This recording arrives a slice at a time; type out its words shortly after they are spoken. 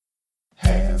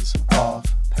Hands off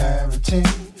parenting.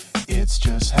 It's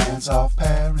just hands off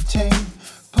parenting.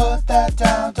 Put that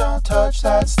down, don't touch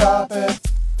that, stop it.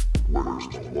 Where's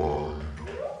the line?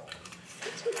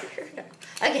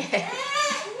 Okay.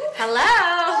 Hello.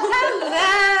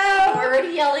 I'm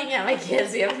already yelling at my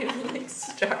kids. We haven't even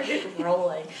started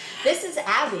rolling. This is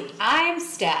Abby. I'm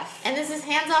Steph. And this is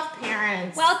Hands Off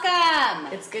Parents.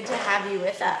 Welcome. It's good to have you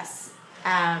with us.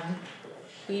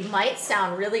 We might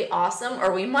sound really awesome,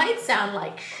 or we might sound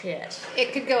like shit.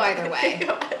 It could go either way.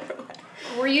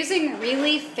 We're using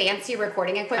really fancy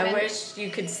recording equipment. I wish you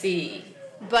could see,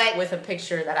 but with a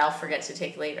picture that I'll forget to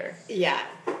take later. Yeah.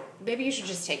 Maybe you should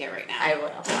just take it right now. I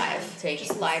will. Live.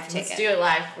 Just live take Let's it. do it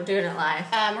live. We're doing it live.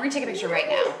 We're going to take a picture right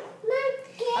now.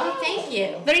 Oh, thank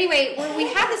you. But anyway, we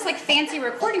have this like fancy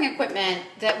recording equipment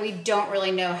that we don't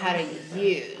really know how to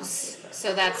use.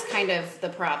 So that's kind of the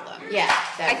problem. Yeah.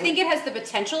 I think it has the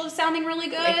potential of sounding really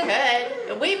good. It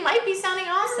could. We might be sounding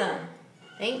awesome.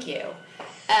 Thank you.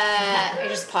 I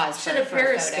just paused Should have for a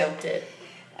photo. periscoped it.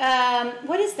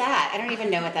 What is that? I don't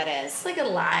even know what that is. It's like a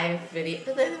live video.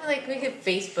 Like we could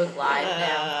Facebook Live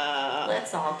now.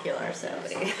 Let's all kill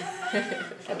ourselves.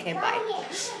 Okay, bye.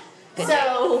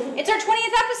 So it's our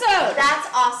 20th episode. That's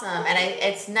awesome, and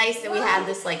it's nice that we have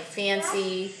this like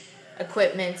fancy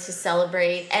equipment to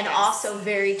celebrate, and also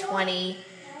very 20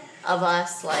 of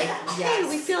us. Like, hey,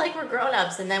 we feel like we're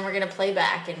grown-ups, and then we're gonna play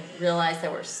back and realize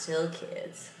that we're still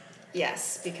kids.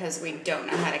 Yes, because we don't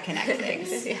know how to connect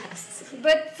things. Yes.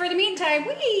 But for the meantime,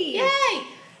 Yay!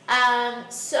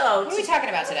 So what are we talking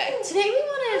about today? Today we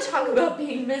wanted to talk about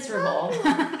being miserable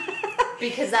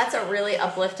because that's a really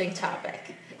uplifting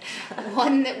topic.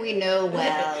 One that we know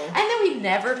well. And that we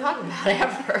never talk about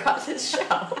ever on this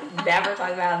show. Never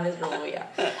talk about how miserable we are.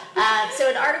 So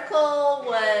an article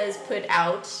was put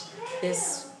out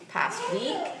this past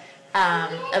week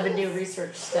of a new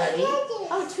research study.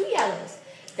 Oh, 2 yellows.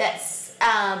 That's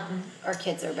our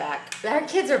kids are back. Our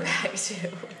kids are back too.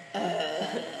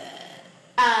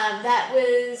 That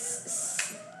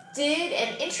did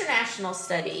an international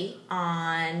study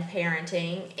on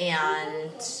parenting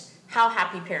and how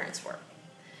happy parents were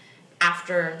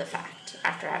after the fact,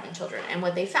 after having children. And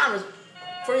what they found was,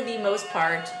 for the most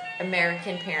part,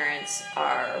 American parents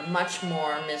are much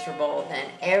more miserable than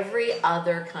every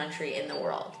other country in the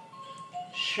world.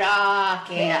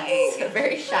 Shocking. Yes,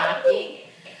 very shocking.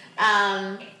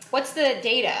 What's the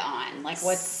data on? Like,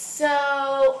 what's...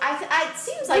 So, it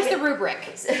seems like... What's the rubric?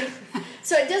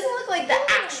 So it doesn't look like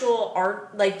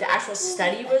the actual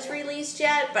study was released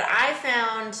yet, but I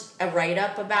found a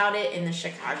write-up about it in the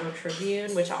Chicago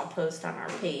Tribune, which I'll post on our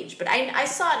page. But I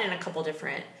saw it in a couple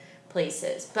different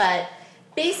places. But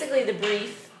basically the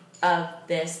brief of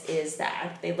this is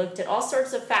that they looked at all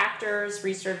sorts of factors,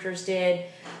 researchers did,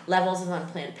 levels of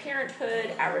unplanned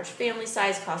parenthood, average family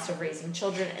size, cost of raising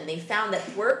children, and they found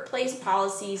that workplace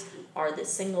policies are the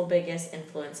single biggest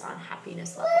influence on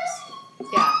happiness levels.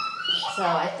 Yeah. So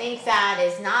I think that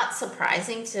is not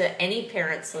surprising to any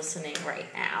parents listening right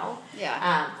now,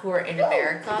 who are in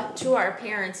America, to our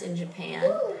parents in Japan.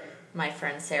 My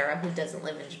friend Sarah, who doesn't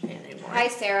live in Japan anymore. Hi,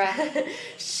 Sarah.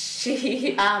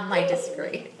 She might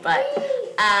disagree, but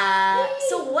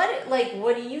so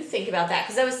what do you think about that?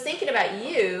 Because I was thinking about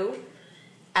you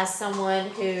as someone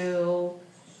who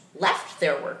left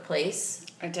their workplace.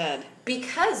 I did.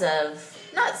 Because of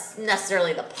not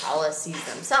necessarily the policies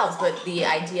themselves, but the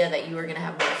idea that you were going to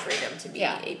have more freedom to be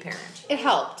a parent. It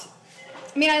helped.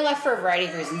 I mean, I left for a variety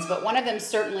of reasons, but one of them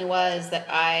certainly was that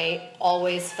I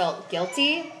always felt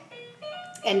guilty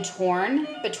and torn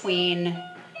between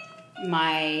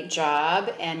my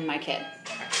job and my kid.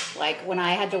 Like, when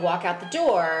I had to walk out the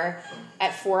door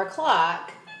at 4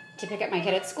 o'clock to pick up my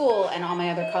kid at school and all my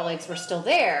other colleagues were still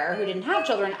there who didn't have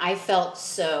children, I felt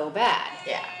so bad.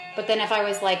 Yeah. But then if I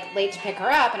was, like, late to pick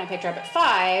her up and I picked her up at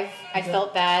 5, I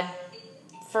felt bad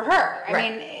for her. I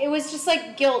mean, it was just,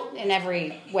 like, guilt in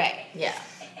every way. Yeah.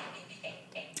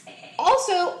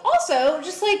 Also,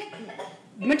 just, like,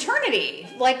 maternity.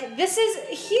 Like, this is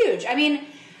huge. I mean,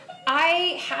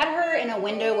 I had her in a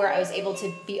window where I was able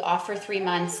to be off for 3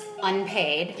 months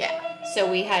unpaid. Yeah.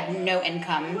 So we had no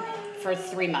income for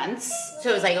 3 months. So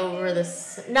it was like not over the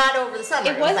summer.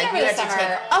 It wasn't like over you the had summer. To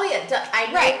take, I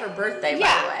know her birthday, by the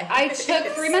way. I took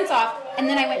 3 months off, and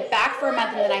then I went back for a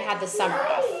month, and then I had the summer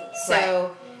off.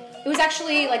 So it was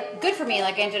actually, like, good for me.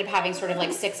 Like, I ended up having sort of,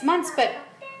 like, 6 months. But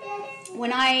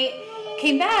when I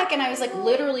came back, and I was, like,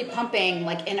 literally pumping,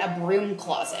 like, in a broom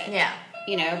closet. Yeah.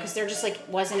 You know, because there just, like,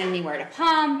 wasn't anywhere to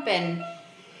pump, and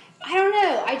I don't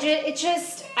know.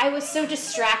 I was so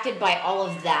distracted by all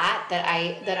of that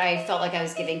I felt like I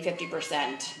was giving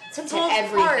 50% to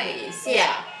everything. Parties.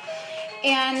 Yeah.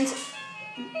 And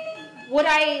what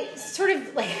I sort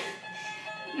of like,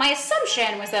 my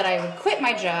assumption was that I would quit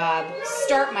my job,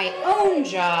 start my own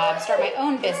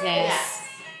business, Yes.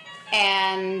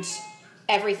 and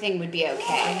everything would be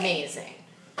okay. Amazing.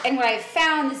 And what I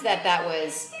found is that that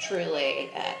was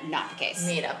truly not the case.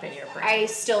 Made up in your brain. I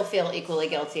still feel equally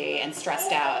guilty and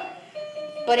stressed out.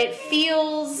 But it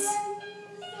feels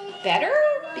better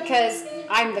because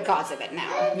I'm the cause of it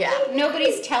now. Yeah.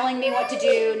 Nobody's telling me what to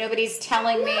do. Nobody's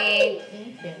telling me.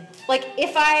 Like,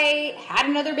 if I had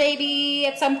another baby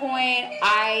at some point,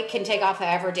 I can take off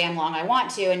however damn long I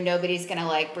want to, and nobody's going to,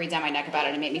 like, breathe down my neck about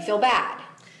it and make me feel bad.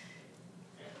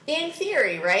 In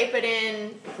theory, right? But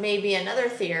in maybe another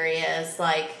theory is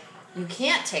like you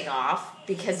can't take off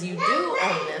because you do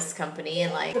own this company,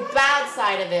 and like the bad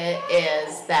side of it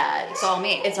is that It's all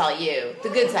me. It's all you. The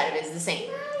good side of it is the same.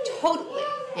 Totally.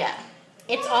 Yeah.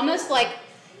 It's almost like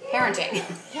parenting.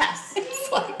 Yes.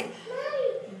 It's like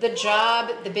the job,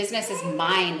 the business is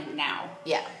mine now.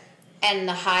 Yeah. And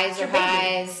the highs are your baby.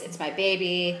 highs. It's my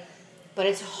baby. But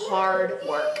it's hard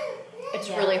work. It's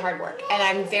really hard work. And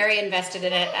I'm very invested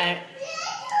in it. And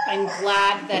I'm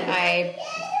glad that I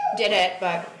did it,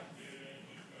 but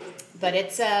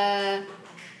it's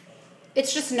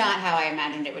just not how I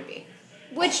imagined it would be.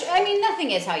 Which, I mean,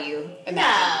 nothing is how you imagine it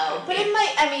No, would but be. it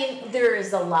might. I mean, there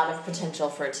is a lot of potential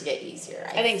for it to get easier.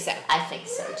 I think so. I think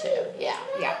so too. Yeah.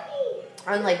 Yeah.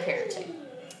 Unlike parenting.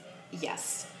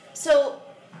 Yes. So,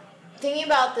 thinking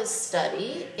about this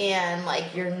study and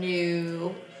like your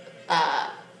new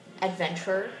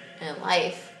adventure in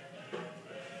life,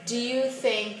 do you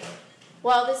think?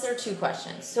 Well, these are two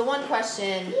questions. So, one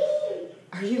question: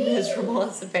 are you miserable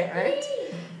as a parent?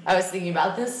 I was thinking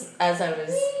about this as I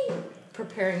was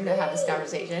preparing to have this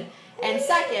conversation. And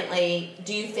secondly,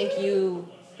 do you think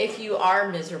if you are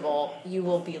miserable, you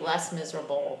will be less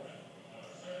miserable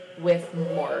with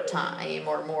more time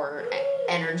or more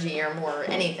energy or more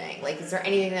anything? Like, is there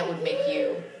anything that would make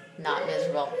you not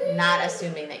miserable? Not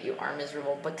assuming that you are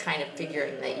miserable, but kind of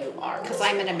figuring that you are. Because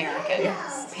I'm an American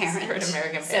Yes. parent. You're an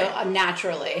American So parent.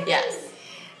 naturally. Yes.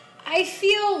 I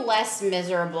feel less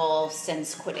miserable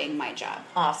since quitting my job.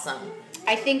 Awesome.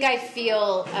 I think I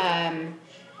feel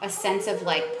a sense of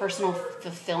like personal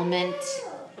fulfillment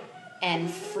and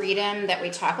freedom that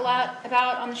we talk a lot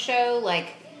about on the show. Like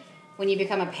when you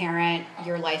become a parent,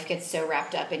 your life gets so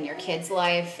wrapped up in your kid's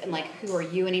life and like who are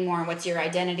you anymore and what's your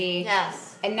identity.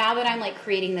 Yes. And now that I'm like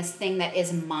creating this thing that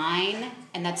is mine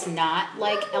and that's not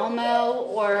like Elmo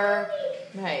or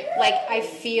Right. like I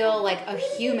feel like a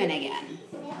human again.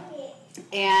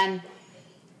 And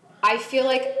I feel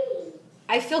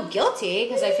guilty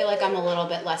because I feel like I'm a little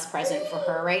bit less present for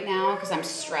her right now because I'm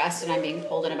stressed and I'm being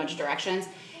pulled in a bunch of directions.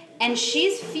 And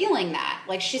she's feeling that.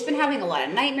 Like, she's been having a lot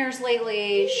of nightmares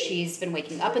lately. She's been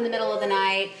waking up in the middle of the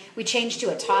night. We changed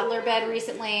to a toddler bed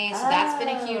recently, so that's been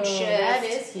a huge shift. That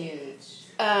is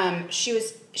huge.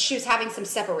 She was having some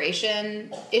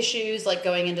separation issues, like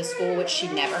going into school, which she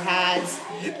never has.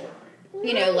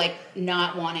 You know, like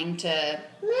not wanting to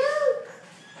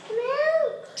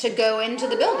go into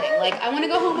the building. Like, I want to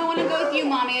go home. I want to go with you,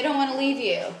 Mommy. I don't want to leave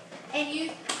you. And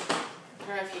you, I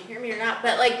don't know if you hear me or not,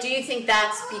 but like, do you think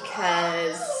that's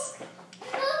because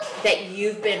that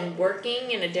you've been working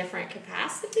in a different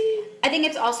capacity? I think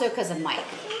it's also because of Mike.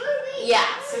 Yeah,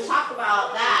 so talk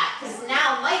about that, because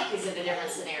now Mike is in a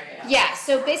different scenario. Yeah,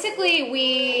 so basically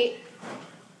we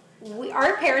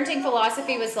our parenting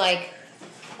philosophy was like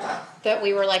that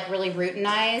we were like really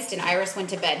routinized, and Iris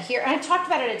went to bed here. And I talked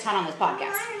about it a ton on this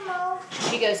podcast.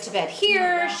 She goes to bed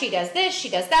here, she does this, she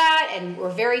does that, and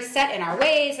we're very set in our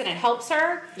ways, and it helps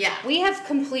her. Yeah. We have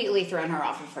completely thrown her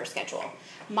off of her schedule.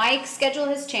 Mike's schedule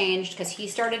has changed because he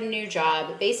started a new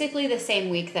job basically the same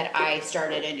week that I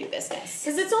started a new business.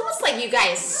 Because it's almost like you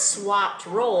guys swapped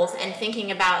roles, and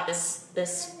thinking about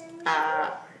this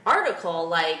article,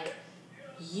 like,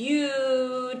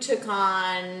 you took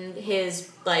on his,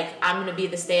 like, I'm going to be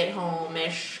the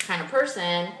stay-at-home-ish kind of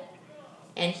person,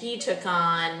 and he took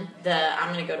on the,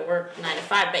 I'm going to go to work 9 to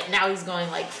 5, but now he's going,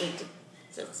 like, 8 to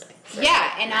 6.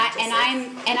 Yeah, and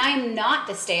I'm not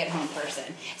the stay-at-home person.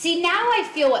 See, now I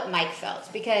feel what Mike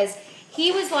felt, because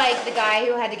he was like the guy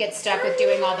who had to get stuck with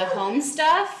doing all the home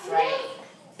stuff. Right.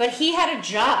 But he had a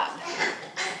job.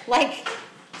 Like,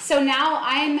 so now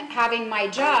I'm having my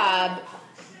job,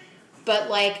 but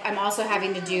like I'm also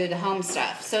having to do the home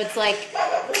stuff. So it's like,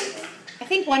 I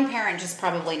think one parent just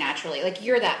probably naturally, like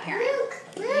you're that parent.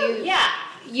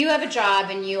 You have a job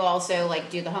and you also like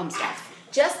do the home stuff.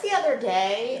 Just the other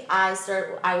day, I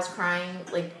was crying,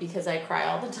 like, because I cry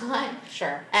all the time.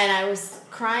 Sure. And I was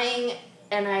crying,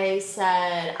 and I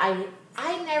said,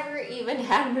 I never even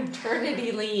had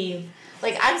maternity leave.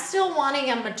 Like, I'm still wanting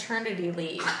a maternity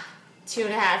leave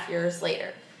 2.5 years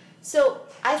later. So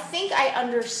I think I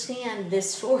understand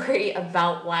this story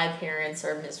about why parents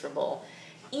are miserable.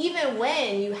 Even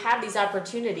when you have these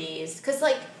opportunities, because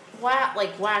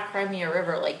WAC Crimea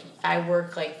River, like, I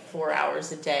work like 4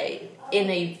 hours a day in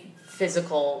a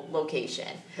physical location.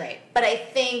 Right. But I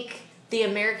think the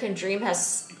American dream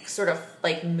has sort of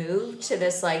like moved to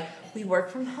this like, we work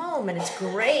from home and it's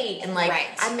great, and like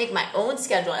I make my own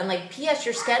schedule, and like P.S.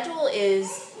 your schedule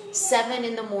is 7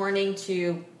 in the morning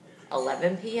to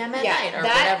 11 p.m. at night or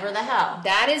whatever the hell.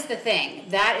 That is the thing.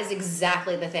 That is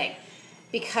exactly the thing.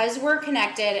 Because we're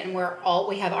connected and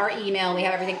we have our email, we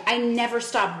have everything. I never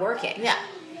stop working. Yeah.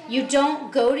 You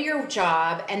don't go to your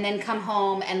job and then come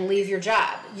home and leave your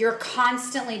job. You're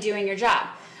constantly doing your job.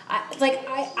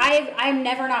 I'm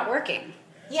never not working.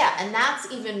 Yeah, and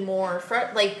that's even more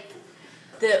like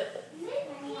the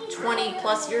 20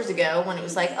 plus years ago when it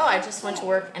was like, oh, I just went to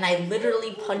work and I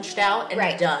literally punched out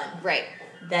and done. Right.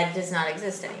 That does not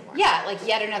exist anymore. Yeah, like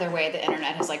yet another way the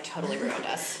internet has like totally ruined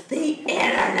us. The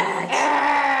internet.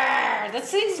 That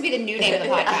seems to be the new name of the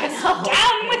podcast.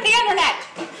 Down with the internet.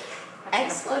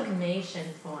 Exclamation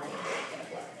point.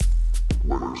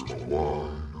 Where's the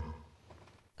line?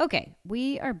 Okay,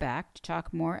 we are back to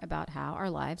talk more about how our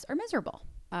lives are miserable.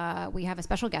 We have a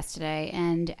special guest today,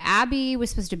 and Abby was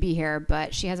supposed to be here,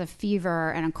 but she has a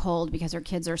fever and a cold because her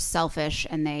kids are selfish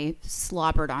and they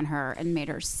slobbered on her and made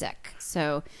her sick.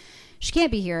 So she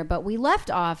can't be here, but we left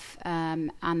off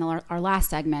on our last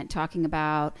segment talking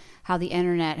about how the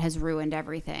internet has ruined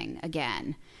everything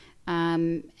again.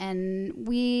 And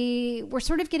we were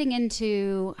sort of getting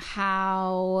into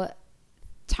how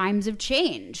times have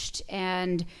changed,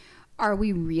 and are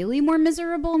we really more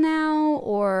miserable now,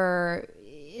 or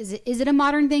is it a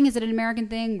modern thing? Is it an American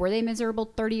thing? Were they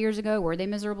miserable 30 years ago? Were they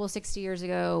miserable 60 years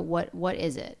ago? What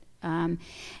is it? And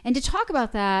to talk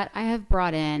about that, I have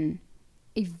brought in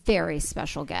a very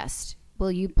special guest.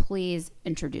 Will you please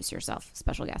introduce yourself,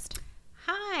 special guest?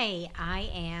 Hi, I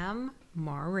am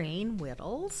Maureen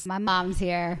Whittles. My mom's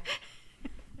here.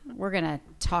 We're going to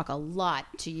talk a lot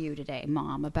to you today,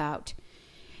 Mom, about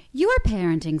your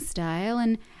parenting style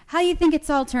and how you think it's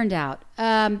all turned out.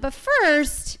 But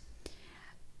first,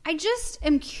 I just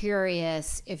am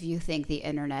curious if you think the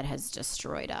internet has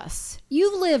destroyed us.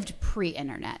 You've lived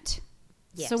pre-internet.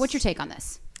 Yes. So what's your take on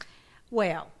this?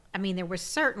 Well, I mean, there was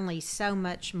certainly so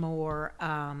much more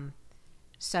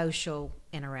social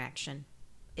interaction.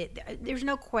 There's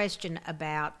no question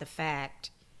about the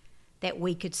fact that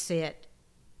we could sit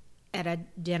at a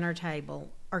dinner table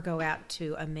or go out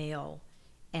to a meal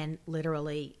and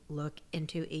literally look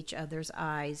into each other's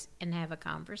eyes and have a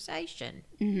conversation.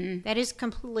 Mm-hmm. That is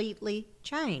completely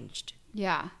changed.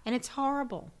 Yeah. And it's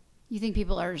horrible. You think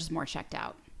people are just more checked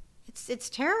out? It's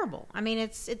terrible. I mean,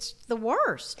 it's the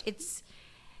worst.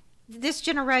 This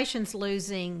generation's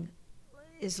losing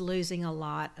a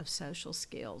lot of social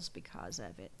skills because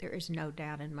of it. There is no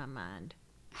doubt in my mind.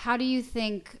 How do you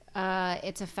think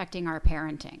it's affecting our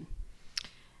parenting?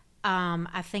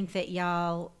 I think that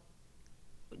y'all,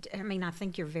 I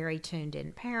think you're very tuned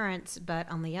in parents, but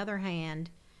on the other hand,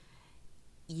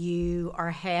 you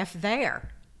are half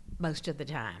there most of the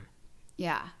time.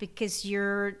 Yeah. Because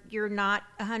you're not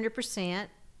 100%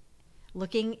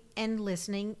 looking and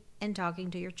listening and talking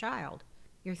to your child.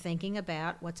 You're thinking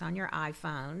about what's on your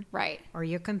iPhone. Right. Or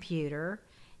your computer,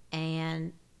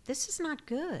 and this is not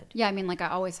good. Yeah, I mean, like I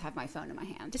always have my phone in my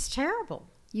hand. It's terrible.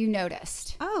 You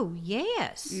noticed. Oh,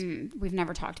 yes. We've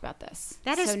never talked about this.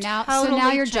 That is so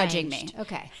now you're judging me.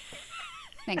 Okay.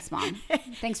 Thanks, Mom.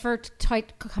 Thanks for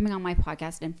coming on my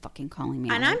podcast and fucking calling me.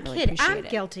 And I'm really kidding. I'm it.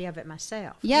 guilty of it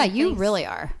myself. Yeah, you really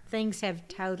are. Things have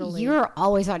totally You're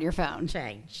always on your phone.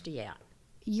 changed. Yeah.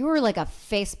 You're like a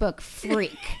Facebook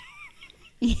freak.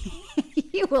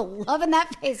 You were loving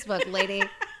that Facebook, lady.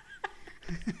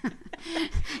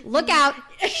 Look out.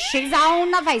 She's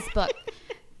on the Facebook.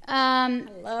 I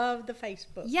love the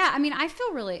Facebook. Yeah, I mean, I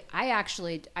feel really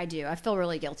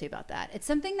guilty about that. It's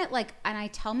something that and I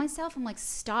tell myself, I'm like,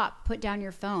 stop, put down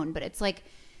your phone. But it's like,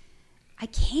 I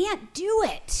can't do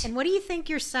it. And what do you think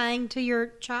you're saying to your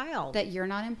child? That you're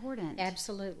not important.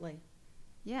 Absolutely.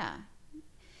 Yeah.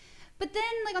 But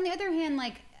then, on the other hand,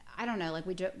 I don't know,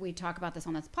 we talk about this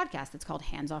on this podcast. It's called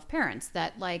Hands Off Parents.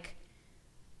 That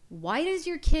why does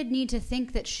your kid need to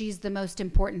think that she's the most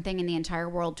important thing in the entire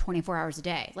world 24 hours a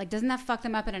day? Doesn't that fuck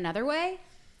them up in another way?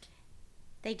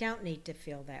 They don't need to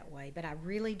feel that way, but I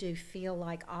really do feel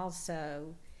like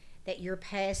also that you're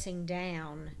passing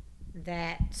down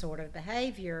that sort of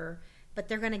behavior but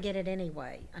they're going to get it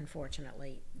anyway,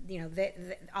 unfortunately. You know,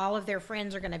 all of their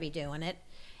friends are going to be doing it.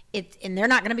 And they're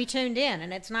not going to be tuned in,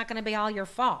 and it's not going to be all your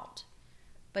fault.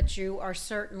 But you are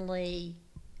certainly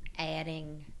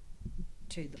adding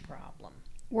to the problem.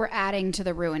 We're adding to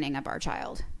the ruining of our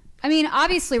child. I mean,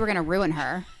 obviously we're going to ruin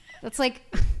her. That's like...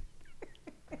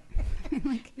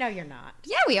 No, you're not.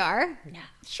 Yeah, we are. No.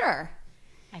 Sure.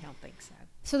 I don't think so.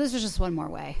 So this was just one more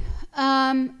way.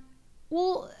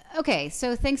 Well, okay.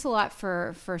 So thanks a lot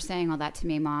for saying all that to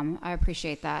me, Mom. I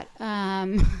appreciate that.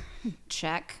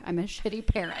 Check. I'm a shitty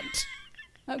parent.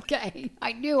 Okay.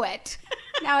 I knew it.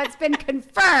 Now it's been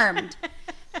confirmed.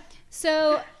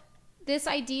 So this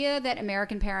idea that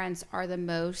American parents are the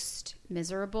most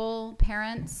miserable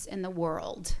parents in the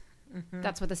world. Mm-hmm.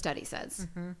 That's what the study says.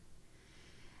 Mm-hmm.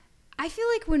 I feel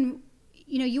like when,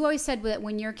 you know, you always said that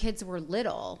when your kids were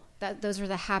little, that those were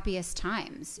the happiest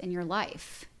times in your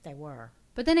life. They were.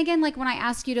 But then again, like when I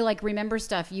ask you to like remember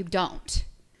stuff, you don't.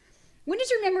 When does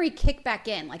your memory kick back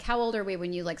in? Like how old are we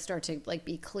when you like start to like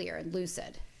be clear and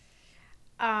lucid?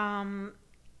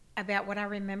 About what I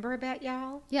remember about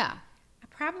y'all? Yeah. I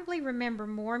probably remember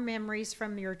more memories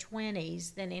from your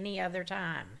 20s than any other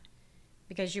time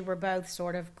because you were both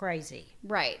sort of crazy.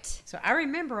 Right. So I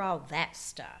remember all that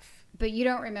stuff. But you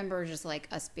don't remember just like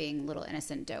us being little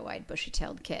innocent, doe-eyed,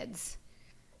 bushy-tailed kids.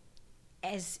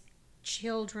 As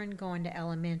children going to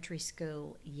elementary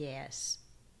school, yes.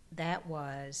 That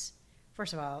was,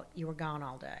 first of all, you were gone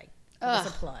all day. That was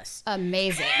a plus.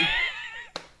 Amazing.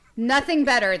 Nothing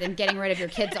better than getting rid of your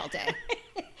kids all day.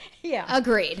 Yeah.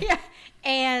 Agreed. Yeah.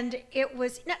 And it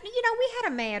was, you know, we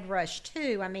had a mad rush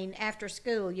too. I mean, after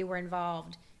school, you were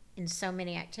involved in so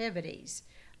many activities.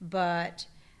 But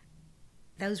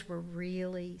those were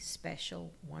really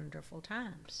special, wonderful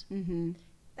times. Mm-hmm.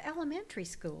 The elementary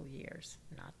school years,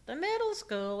 not the middle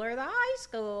school or the high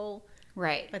school.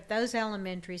 Right. But those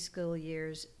elementary school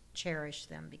years, cherish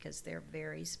them because they're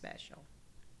very special.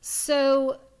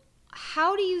 So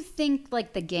how do you think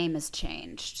like the game has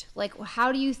changed? Like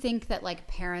how do you think that like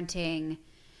parenting,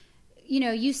 you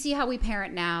know, you see how we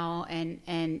parent now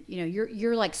and you know,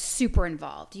 you're like super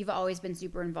involved. You've always been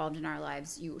super involved in our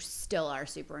lives. You still are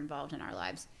super involved in our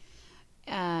lives.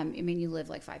 I mean, you live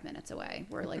like 5 minutes away.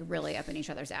 We're like really up in each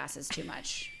other's asses too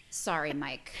much. Sorry,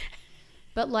 Mike.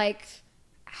 But like,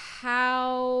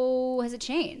 how has it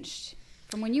changed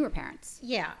from when you were parents?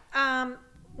 Yeah.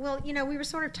 Well, you know, we were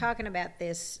sort of talking about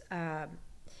this.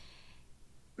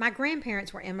 My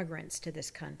grandparents were immigrants to this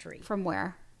country. From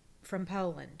where? From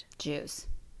Poland. Jews.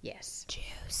 Yes.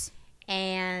 Jews.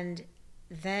 And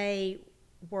they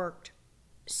worked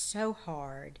so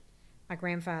hard. My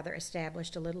grandfather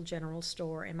established a little general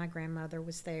store, and my grandmother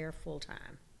was there full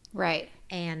time. Right.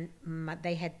 And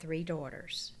they had 3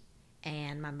 daughters,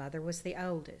 and my mother was the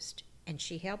oldest, and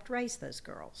she helped raise those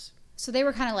girls. So they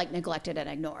were kind of like neglected and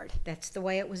ignored. That's the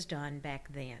way it was done back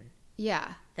then.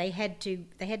 Yeah. They had to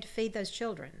feed those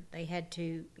children. They had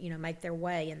to, you know, make their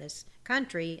way in this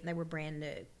country, and they were brand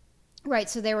new. Right,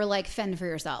 so they were like fend for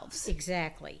yourselves.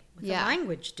 Exactly. With Yeah. a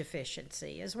language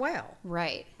deficiency as well.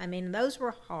 Right. I mean, those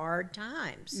were hard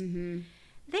times. Mm-hmm.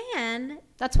 Then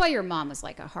That's why your mom was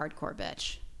like a hardcore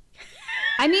bitch.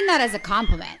 I mean that as a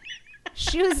compliment.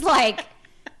 She was like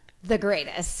the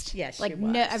greatest. Yes, she like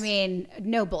was. no, I mean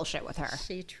no bullshit with her.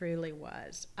 she truly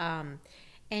was.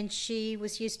 And she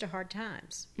was used to hard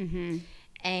times. Mm-hmm.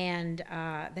 And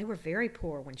they were very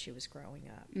poor when she was growing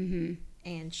up. Mm-hmm.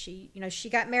 And she, you know,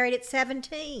 she got married at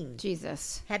 17.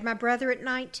 Jesus. Had my brother at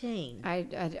 19. I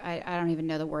don't even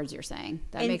know the words you're saying.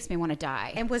 That makes me want to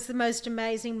die. And was the most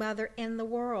amazing mother in the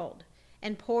world.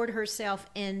 And poured herself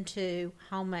into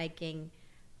homemaking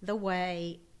the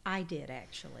way I did,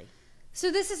 actually.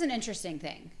 So this is an interesting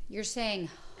thing. You're saying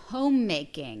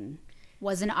homemaking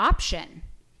was an option.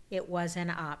 It was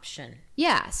an option.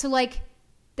 Yeah. So like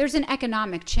there's an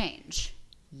economic change.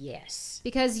 Yes.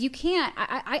 Because you can't,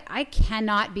 I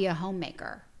cannot be a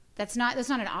homemaker. That's not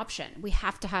an option. We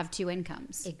have to have 2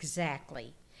 incomes.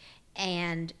 Exactly.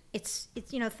 And it's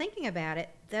you know, thinking about it,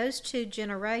 those 2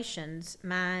 generations,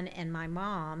 mine and my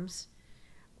mom's,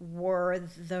 were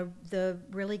the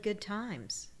really good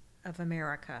times of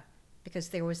America because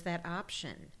there was that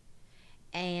option.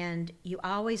 And you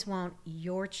always want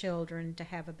your children to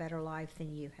have a better life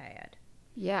than you had.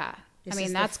 Yeah. This I mean,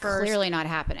 is that's clearly not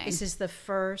happening. This is the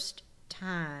first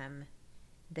time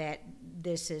that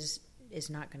this is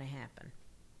not going to happen.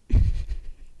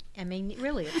 I mean,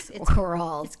 really, we're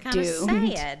all it's kind of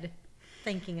doomed. sad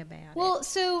thinking about it. Well,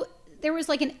 so there was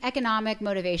like an economic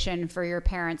motivation for your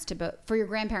parents for your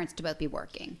grandparents to both be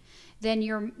working. Then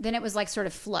it was like sort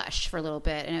of flush for a little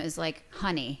bit, and it was like,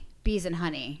 honey, bees and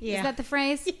honey. Yeah. Is that the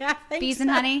phrase? Yeah, I think bees so.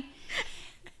 and honey.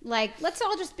 Like, let's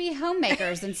all just be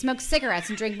homemakers and smoke cigarettes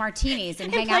and drink martinis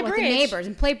and hang play out with the bridge. neighbors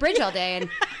and play bridge all day and,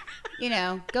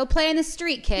 go play in the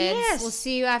street, kids. Yes. We'll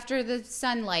see you after the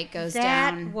sunlight goes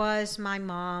That down. was my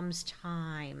mom's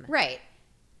time. Right.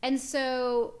 And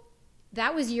so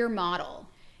that was your model.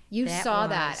 You saw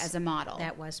that as a model.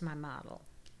 That was my model.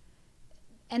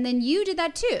 And then you did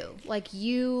that too. Like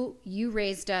you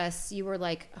raised us, you were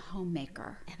like a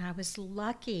homemaker. And I was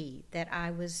lucky that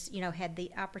I was, had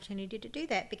the opportunity to do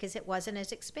that because it wasn't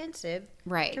as expensive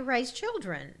Right. to raise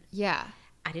children. Yeah.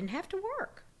 I didn't have to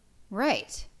work.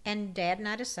 Right. And Dad and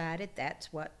I decided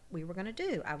that's what we were going to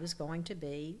do. I was going to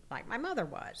be like my mother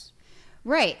was.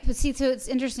 Right. But see, so it's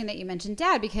interesting that you mentioned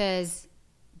Dad because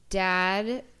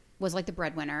Dad was like the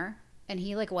breadwinner and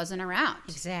he like wasn't around.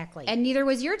 Exactly. And neither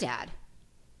was your dad.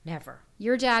 Never.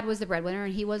 Your dad was the breadwinner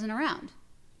and he wasn't around.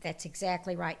 That's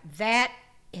exactly right. That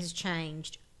has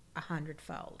changed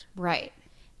 100-fold. Right.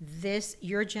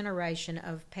 Your generation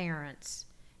of parents,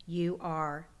 you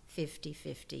are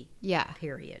 50-50. Yeah.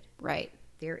 Period. Right.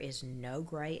 There is no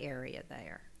gray area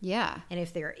there. Yeah. And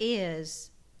if there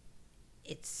is,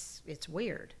 it's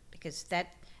weird because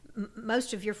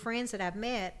most of your friends that I've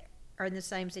met are in the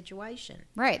same situation.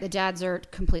 Right. The dads are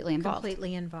completely involved.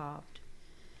 Completely involved.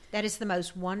 That is the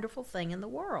most wonderful thing in the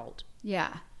world.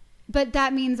 Yeah. But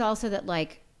that means also that,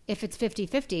 like, if it's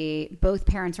 50-50, both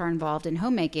parents are involved in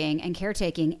homemaking and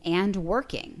caretaking and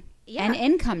working and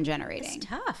income generating. It's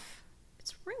tough.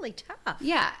 It's really tough.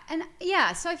 Yeah. And,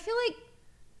 yeah, so I feel like,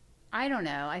 I don't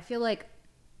know. I feel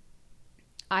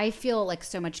like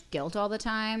so much guilt all the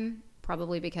time,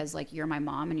 probably because, like, you're my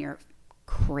mom and you're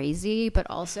crazy, but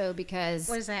also because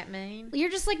What does that mean? you're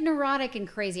just like neurotic and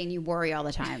crazy and you worry all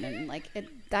the time and like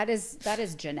that is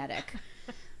genetic.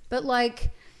 But like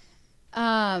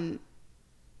I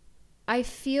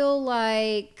feel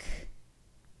like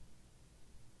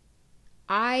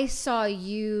I saw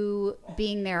you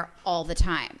being there all the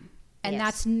time and Yes.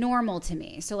 that's normal to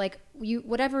me. So like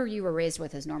whatever you were raised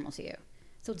with is normal to you.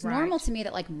 So it's Right. normal to me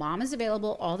that like mom is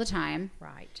available all the time,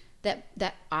 Right. that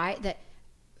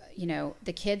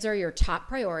the kids are your top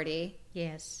priority.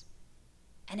 Yes.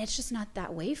 And it's just not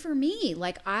that way for me.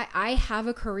 Like I have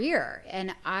a career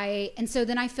and so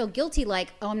then I feel guilty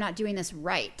like, oh, I'm not doing this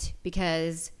right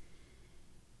because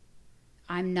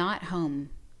I'm not home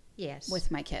Yes. with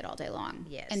my kid all day long.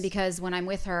 Yes. And because when I'm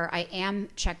with her, I am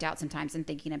checked out sometimes and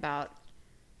thinking about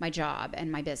my job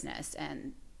and my business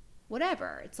and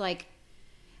whatever. It's like,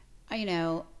 I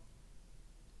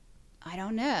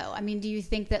don't know. I mean, do you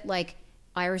think that like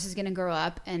Iris is going to grow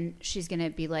up and she's going to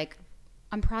be like,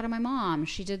 I'm proud of my mom.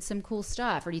 She did some cool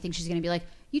stuff. Or do you think she's going to be like,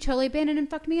 you totally abandoned and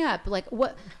fucked me up? Like,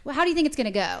 how do you think it's going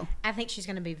to go? I think she's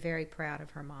going to be very proud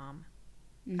of her mom.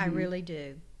 I really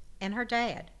do. And her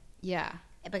dad. Yeah.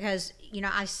 Because,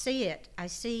 I see it. I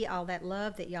see all that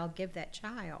love that y'all give that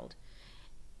child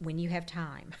when you have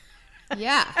time.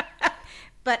 Yeah.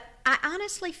 But I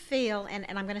honestly feel, and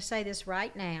I'm going to say this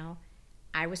right now,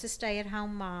 I was a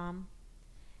stay-at-home mom.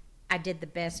 I did the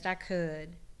best I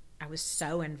could. I was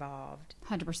so involved.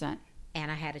 100%. And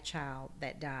I had a child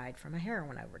that died from a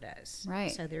heroin overdose.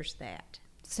 Right. So there's that.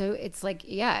 So it's like,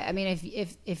 yeah, I mean,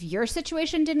 if your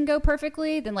situation didn't go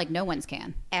perfectly, then like no one's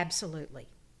can. Absolutely.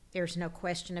 There's no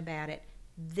question about it.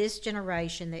 This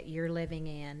generation that you're living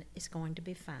in is going to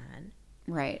be fine.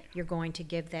 Right. You're going to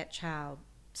give that child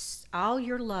all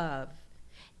your love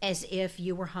as if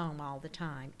you were home all the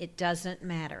time. It doesn't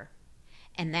matter.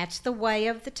 And that's the way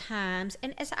of the times.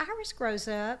 And as Iris grows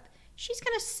up, she's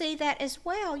going to see that as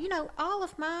well. All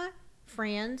of my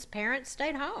friends' parents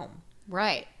stayed home.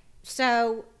 Right.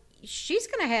 So she's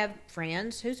going to have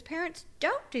friends whose parents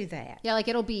don't do that. Yeah, like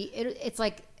it's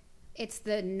like it's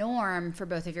the norm for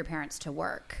both of your parents to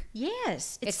work.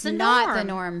 Yes. It's the not norm. the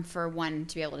norm for one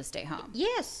to be able to stay home.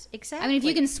 Yes, exactly. I mean, if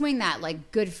you can swing that,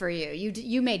 like, good for you.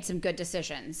 You made some good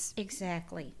decisions,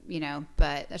 Exactly.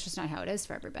 But that's just not how it is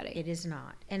for everybody. It is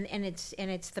not. And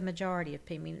it's the majority of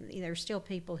people. I mean, there's still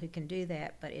people who can do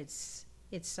that, but it's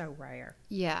so rare.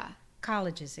 Yeah.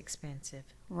 College is expensive.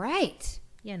 Right.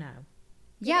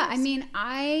 Yeah, I mean,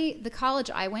 the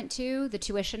college I went to, the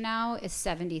tuition now is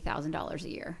 $70,000 a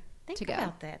year Think to go.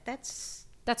 about that. That's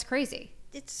crazy.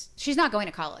 it's. She's not going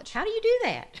to college. How do you do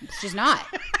that? She's not.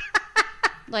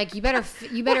 Like you better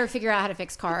figure out how to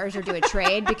fix cars or do a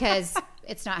trade because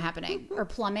it's not happening. Or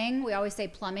plumbing. We always say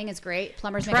plumbing is great.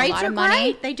 Plumbers make a Trades lot are of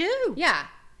money. great. They do. Yeah.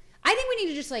 I think we need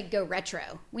to just like go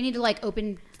retro. We need to like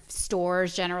open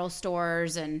stores, general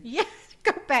stores, and Yeah.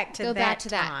 Go back to that that.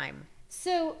 time.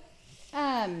 So,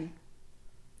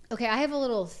 okay, I have a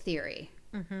little theory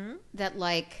that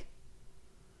like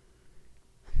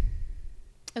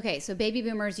Okay, so baby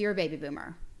boomers, you're a baby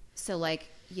boomer. So like,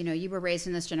 you know, you were raised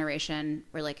in this generation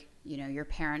where like, you know, your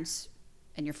parents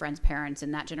and your friends' parents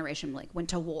and that generation like went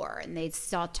to war and they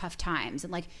saw tough times,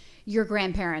 and like your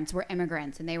grandparents were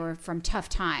immigrants and they were from tough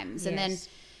times. And then Yes.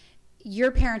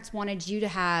 your parents wanted you to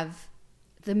have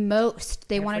the most.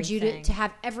 They wanted you Everything. to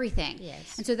have everything.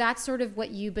 Yes. And so that's sort of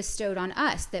what you bestowed on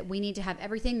us, that we need to have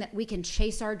everything, that we can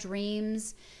chase our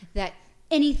dreams, that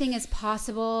anything is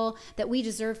possible, that we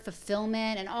deserve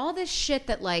fulfillment, and all this shit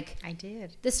that like I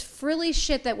did. this frilly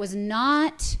shit that was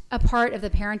not a part of the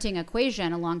parenting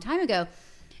equation a long time ago.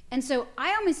 And so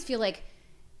I almost feel like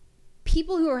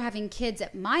people who are having kids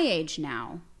at my age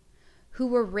now, who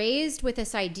were raised with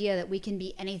this idea that we can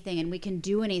be anything and we can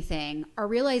do anything, are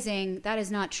realizing that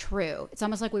is not true. It's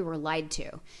almost like we were lied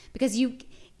to, because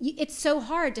it's so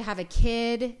hard to have a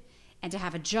kid and to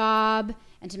have a job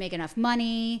and to make enough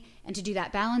money and to do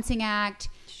that balancing act.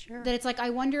 Sure. That it's like, I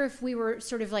wonder if we were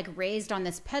sort of like raised on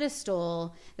this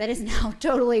pedestal that is now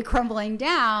totally crumbling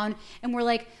down, and we're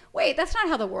like, wait, that's not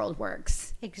how the world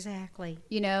works. Exactly.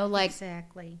 You know, like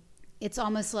Exactly. it's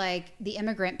almost like the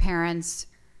immigrant parents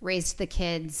raised the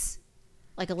kids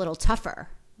like a little tougher,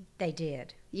 They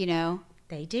did. you know?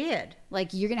 They did.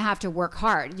 Like you're going to have to work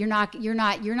hard. You're not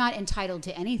entitled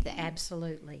to anything.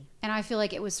 Absolutely. And I feel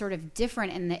like it was sort of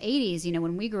different in the 80s, you know,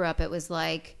 when we grew up. It was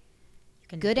like You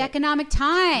can good get- economic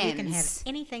times. You can have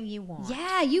anything you want.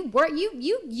 Yeah,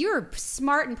 you're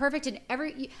smart and perfect, and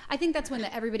I think that's when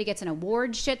everybody gets an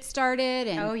award shit started,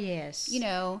 and Oh, yes. you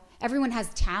know, everyone has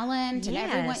talent, and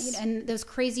everyone, Yes. and those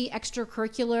crazy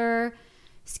extracurricular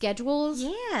schedules.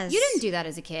 Yes. You didn't do that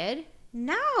as a kid.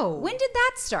 No. When did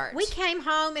that start? We came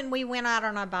home and we went out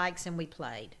on our bikes and we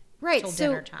played. Right, Till so-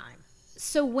 dinner time.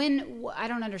 So I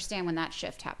don't understand when that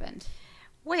shift happened.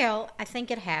 Well, I think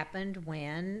it happened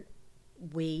when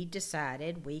we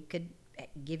decided we could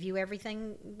give you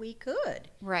everything we could.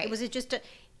 Right. It was just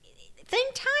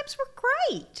times were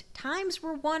great. Times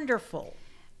were wonderful.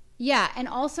 Yeah, and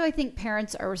also I think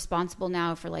parents are responsible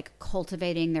now for like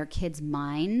cultivating their kids'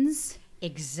 minds.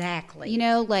 Exactly. You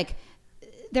know, like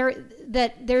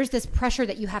there's this pressure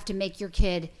that you have to make your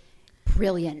kid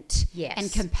brilliant Yes.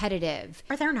 and competitive.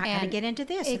 Or they're not going to And- get into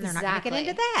this and they're not going to get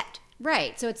into Exactly. that.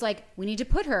 Right. So it's like we need to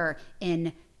put her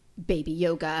in baby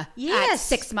yoga at Yes.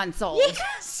 6 months old.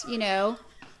 Yes. You know,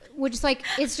 which is like,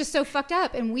 it's just so fucked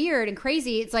up and weird and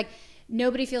crazy. It's like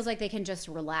nobody feels like they can just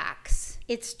relax.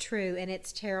 It's true and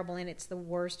it's terrible and it's the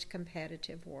worst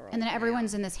competitive world. And then now.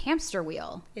 everyone's in this hamster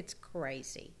wheel. It's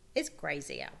crazy. It's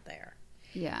crazy out there.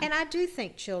 Yeah. And I do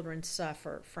think children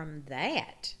suffer from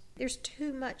that. There's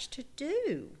too much to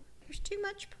do. There's too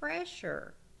much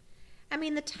pressure. I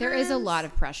mean, There is a lot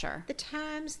of pressure. the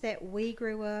times that we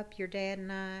grew up, your dad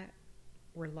and I,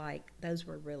 were like, those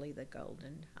were really the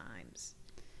golden times.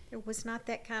 There was not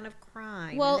that kind of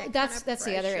crime. Well, and that that's kind of that's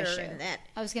the other pressure issue. and that-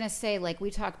 I was gonna say, like,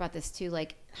 we talk about this too.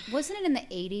 Like, wasn't it in the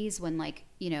 '80s when, like,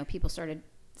 you know, people started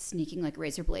sneaking like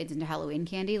razor blades into Halloween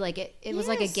candy? Like, it was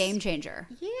like a Yes. game changer.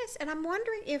 Yes, and I'm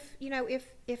wondering if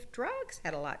if drugs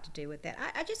had a lot to do with that.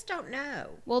 I just don't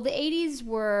know. Well, the '80s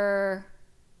were,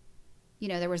 you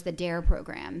know, there was the DARE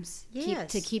programs Yes.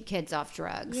 to keep kids off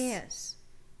drugs. Yes,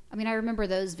 I mean, I remember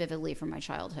those vividly from my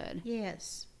childhood.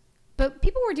 yes, But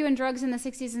people were doing drugs in the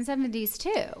 '60s and '70s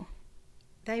too.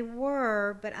 they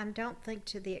were, but I don't think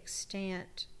to the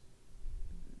extent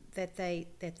that they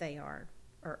are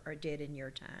or did in your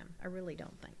time. I really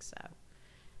don't think so.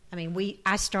 I mean,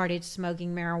 I started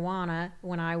smoking marijuana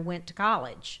when I went to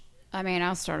college. I mean,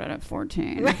 I started at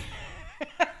 14.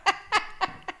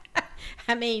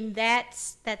 I mean,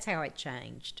 that's how it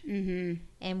changed. Mm-hmm.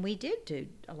 And we did do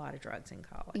a lot of drugs in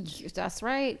college. That's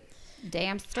right.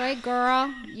 Damn straight,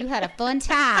 girl. You had a fun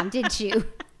time, didn't you?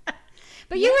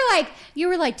 But you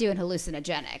were like doing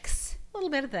hallucinogenics. A little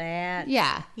bit of that.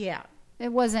 Yeah. Yeah.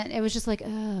 It was just like,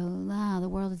 oh, wow, the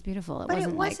world is beautiful. But it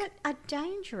like, wasn't a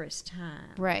dangerous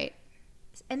time. right.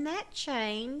 And that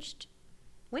changed.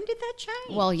 When did that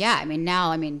change? Well, yeah. I mean,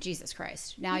 now, Jesus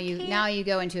Christ. Now You can't- now you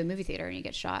go into a movie theater and you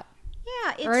get shot,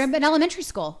 yeah, or in elementary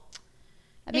school.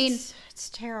 I mean, it's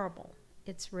terrible.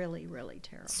 It's really, really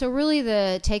terrible. so really,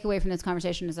 the takeaway from this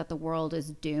conversation is that the world is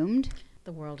doomed.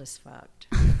 The world is fucked.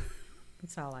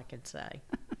 That's all I can say.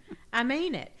 I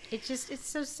mean it. It's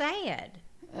so sad.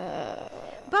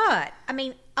 But, I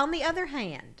mean, on the other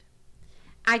hand,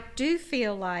 I do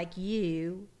feel like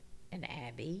you and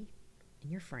Abby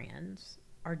and your friends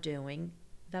are doing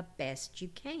the best you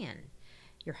can.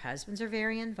 Your husbands are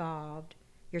very involved.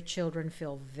 Your children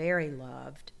feel very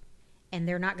loved. And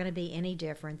they're not going to be any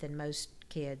different than most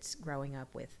kids growing up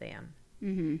with them.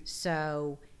 Mm-hmm.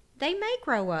 So they may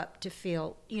grow up to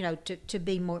feel, to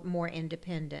be more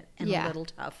independent and Yeah. a little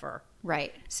tougher.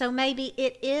 Right. So maybe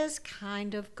it is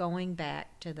kind of going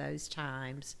back to those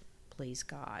times, please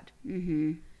God.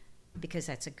 Mm-hmm. Because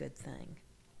that's a good thing.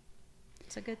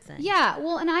 It's a good thing. Yeah.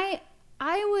 Well, and I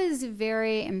was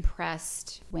very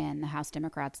impressed when the House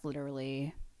Democrats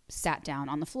literally sat down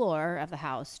on the floor of the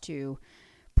House to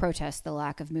protest the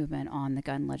lack of movement on the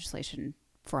gun legislation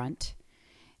front.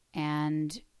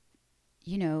 And,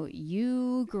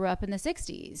 you grew up in the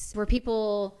 60s where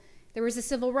there was a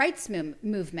civil rights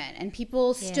movement and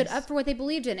people stood Yes. up for what they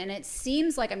believed in. And it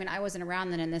seems like, I wasn't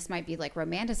around then, and this might be like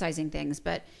romanticizing things,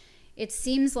 but it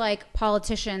seems like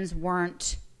politicians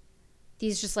weren't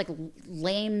these just like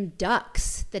lame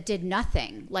ducks that did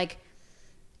nothing. Like,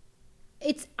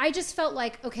 I just felt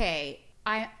like, okay,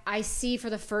 I see for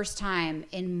the first time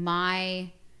in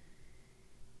my,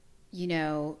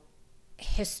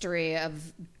 history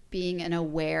of being an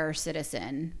aware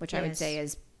citizen, which I would Yes. say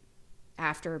is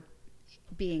after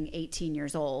being 18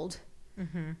 years old.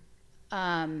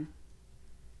 Mm-hmm.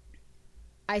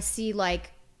 I see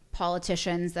like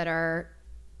politicians that are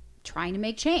trying to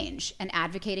make change and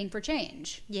advocating for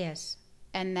change. Yes.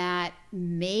 And that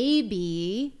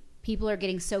maybe people are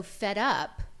getting so fed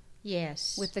up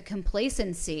Yes. with the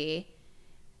complacency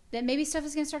that maybe stuff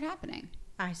is going to start happening.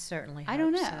 I certainly hope I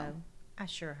don't know. so. I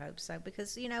sure hope so.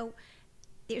 Because,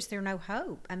 is there no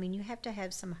hope? You have to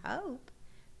have some hope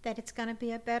that it's going to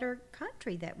be a better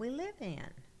country that we live in.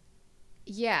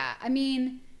 Yeah.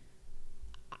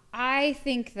 I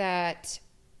think that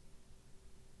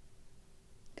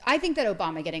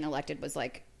Obama getting elected was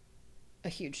like a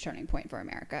huge turning point for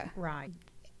America. Right.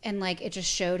 And like it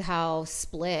just showed how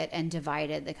split and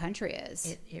divided the country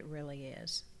is. It really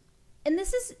is. And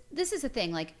this is the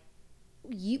thing, like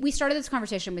we started this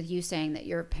conversation with you saying that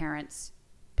your parents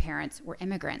were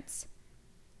immigrants.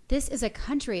 This is a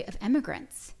country of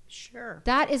immigrants. Sure.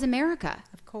 That is America.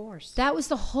 Of course. That was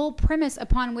the whole premise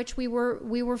upon which we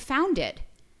were founded.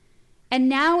 And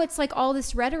now it's like all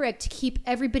this rhetoric to keep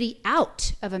everybody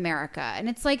out of America. And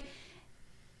it's like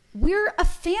we're a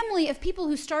family of people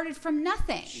who started from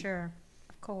nothing. Sure.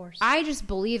 Of course. I just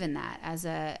believe in that as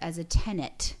a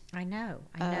tenet. I know.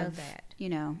 I know of, that.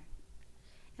 And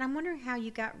I'm wondering how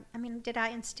you got, did I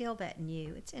instill that in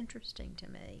you? It's interesting to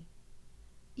me.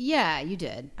 Yeah, you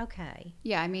did. Okay.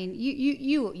 Yeah,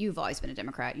 you've always been a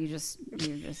Democrat. You've just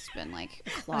been like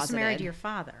closeted. I was married to your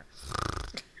father.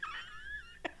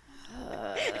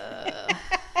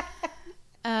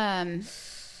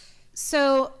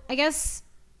 So I guess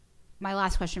my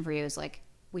last question for you is like,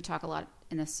 we talk a lot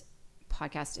in this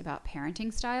podcast about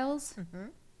parenting styles. Mm-hmm.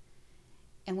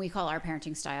 And we call our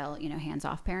parenting style,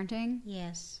 hands-off parenting.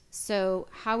 Yes. So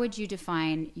how would you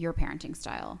define your parenting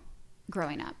style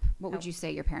growing up? What would you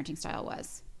say your parenting style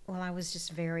was? Well, I was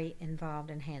just very involved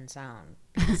and hands-on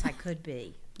because I could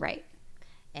be. Right.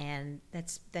 And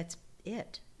that's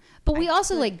it. But we I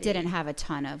also could like be. didn't have a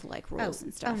ton of like rules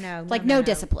and stuff. no, like no, no no.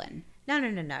 discipline.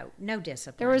 No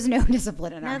discipline. There was no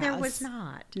discipline in our No, house. there was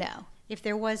not. No. If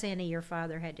there was any, your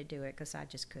father had to do it because I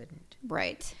just couldn't.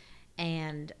 Right.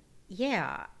 And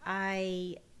yeah,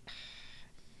 I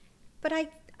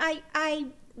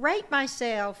rate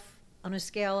myself on a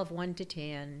scale of 1 to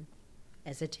 10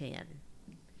 as a 10.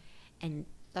 And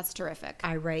That's terrific.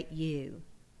 I rate you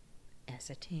as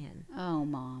a 10. Oh,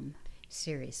 Mom.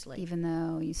 Seriously. Even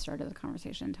though you started the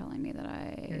conversation telling me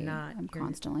that You're not. I'm You're-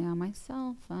 constantly on my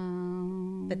cell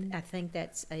phone. But I think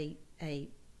that's a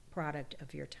product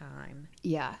of your time.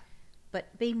 yeah.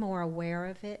 But be more aware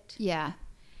of it Yeah.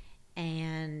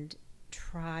 and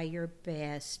try your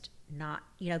best not,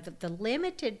 the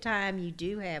limited time you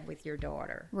do have with your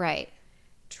daughter, Right.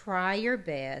 try your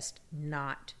best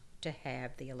not to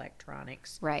have the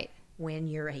electronics Right. when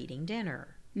you're eating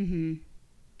dinner. Mm-hmm.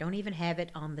 Don't even have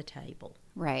it on the table.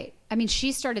 Right.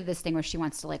 She started this thing where she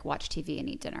wants to like watch TV and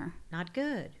eat dinner. Not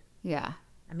good. Yeah.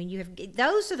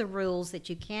 Those are the rules that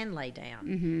you can lay down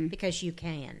Mm-hmm. because you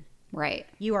can. Right.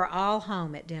 You are all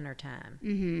home at dinner time.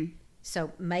 Mm-hmm.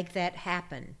 So make that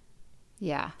happen,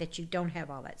 Yeah. that you don't have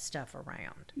all that stuff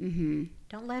around. Mm-hmm.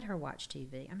 Don't let her watch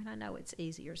TV. I know it's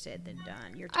easier said than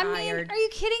done. You're tired. are you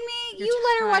kidding me? You're You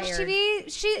let her watch tired.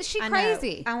 TV? She I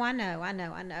crazy. know. Oh, I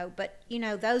know. But,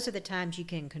 those are the times you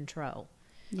can control.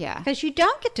 Yeah. Because you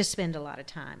don't get to spend a lot of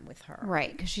time with her.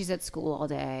 Right. Because she's at school all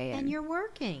day. And you're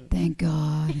working. Thank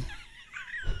God.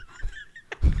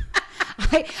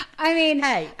 Hey,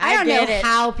 I don't know get it.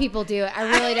 how people do it. I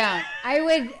really don't.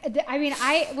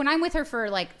 When I'm with her for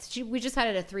like, we just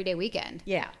had it a 3-day weekend.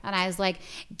 Yeah. And I was like,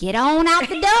 get on out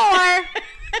the door.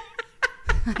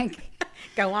 Like,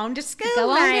 Go on to school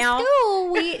Go now. on to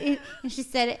school. And she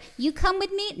said, "You come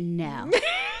with me?" No,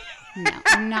 no,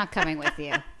 I'm not coming with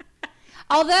you.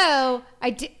 Although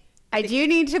I do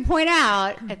need to point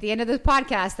out at the end of this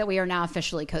podcast that we are now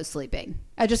officially co-sleeping.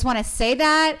 I just want to say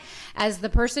that as the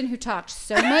person who talked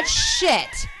so much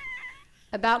shit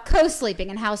about co-sleeping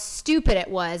and how stupid it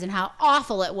was and how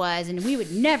awful it was and we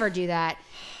would never do that.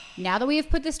 Now that we have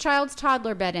put this child's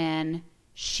toddler bed in,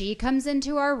 she comes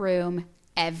into our room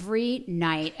every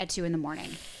night at 2 a.m.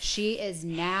 She is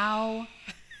now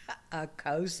A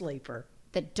co-sleeper.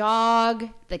 the dog,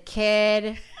 the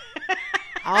kid,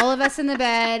 all of us in the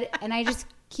bed. And I just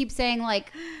keep saying,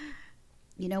 like,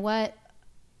 you know what?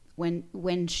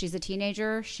 When she's a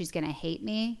teenager, she's going to hate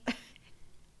me.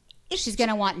 She's going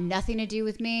to want nothing to do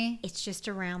with me. It's just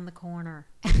around the corner.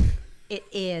 It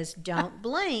is. Don't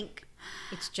blink.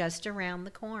 It's just around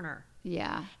the corner.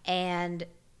 Yeah. And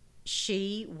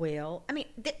she will. I mean,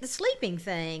 the sleeping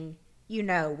thing,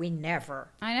 we never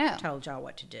I know. told y'all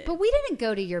what to do. But we didn't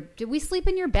go to did we sleep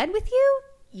in your bed with you?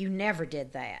 You never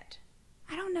did that.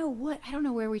 I don't know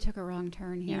where we took a wrong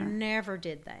turn You here. never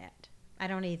did that. I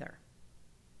don't either.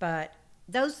 But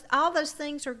all those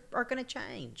things are going to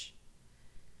change.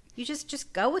 You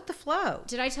just go with the flow.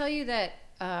 Did I tell you that,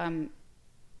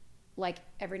 like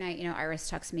every night, Iris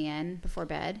tucks me in before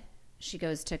bed. She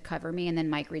goes to cover me, and then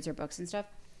Mike reads her books and stuff.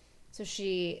 So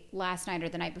last night or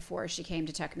the night before, she came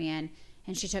to tuck me in,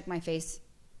 and she took my face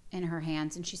in her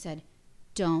hands, and she said,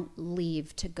 "Don't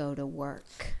leave to go to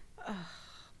work." Oh,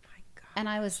 my God. And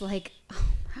I was like, oh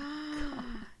my God.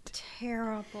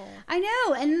 Terrible. I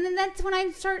know. And then that's when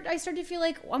I start to feel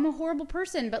like I'm a horrible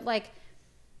person, but like,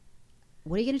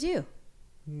 what are you going to do?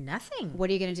 Nothing. What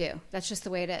are you going to do? That's just the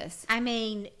way it is. I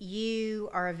mean, you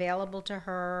are available to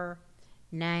her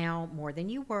now more than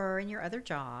you were in your other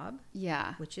job.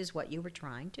 Yeah. Which is what you were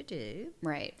trying to do.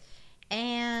 Right.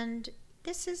 And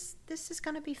this is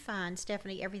going to be fine.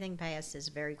 Stephanie, everything passes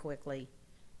very quickly.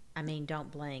 I mean,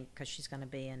 don't blink because she's going to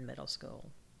be in middle school.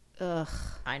 Ugh.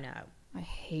 I know. I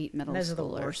hate middle Those schoolers. are the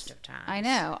worst of times. I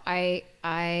know. I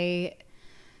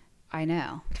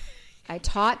know. I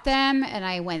taught them and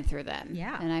I went through them.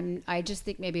 Yeah. And I just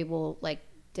think maybe we'll like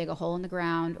dig a hole in the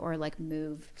ground or like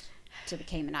move to the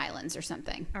Cayman Islands or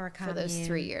something Or a for those commune,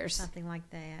 3 years. Something like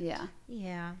that. Yeah.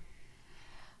 Yeah.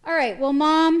 All right. Well,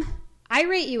 Mom, I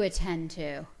rate you a 10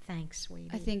 too. Thanks,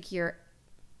 sweetie. I think you're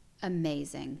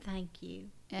amazing. Thank you.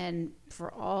 And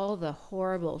for all the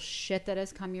horrible shit that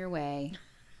has come your way,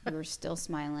 you are still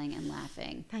smiling and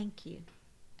laughing Thank you.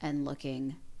 and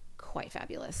looking quite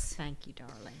fabulous. Thank you,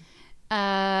 darling.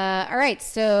 All right.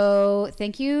 So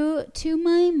thank you to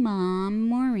my mom,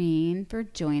 Maureen, for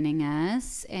joining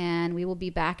us. And we will be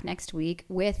back next week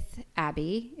with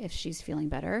Abby if she's feeling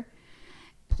better.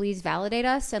 Please validate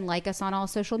us and like us on all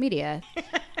social media. All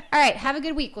right. Have a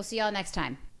good week. We'll see y'all next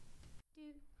time.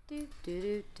 You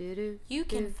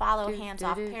can follow Hands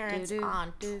Off Parents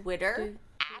on Twitter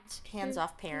at Hands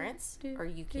Off Parents, or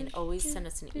you can always send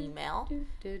us an email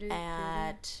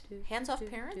at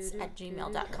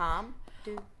handsoffparents@gmail.com.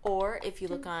 Or if you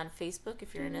look on Facebook,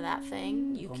 if you're into that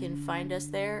thing, you can find us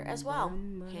there as well.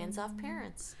 Hands Off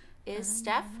Parents is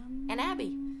Steph and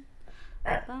Abby.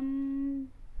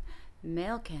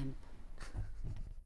 Mail Camp.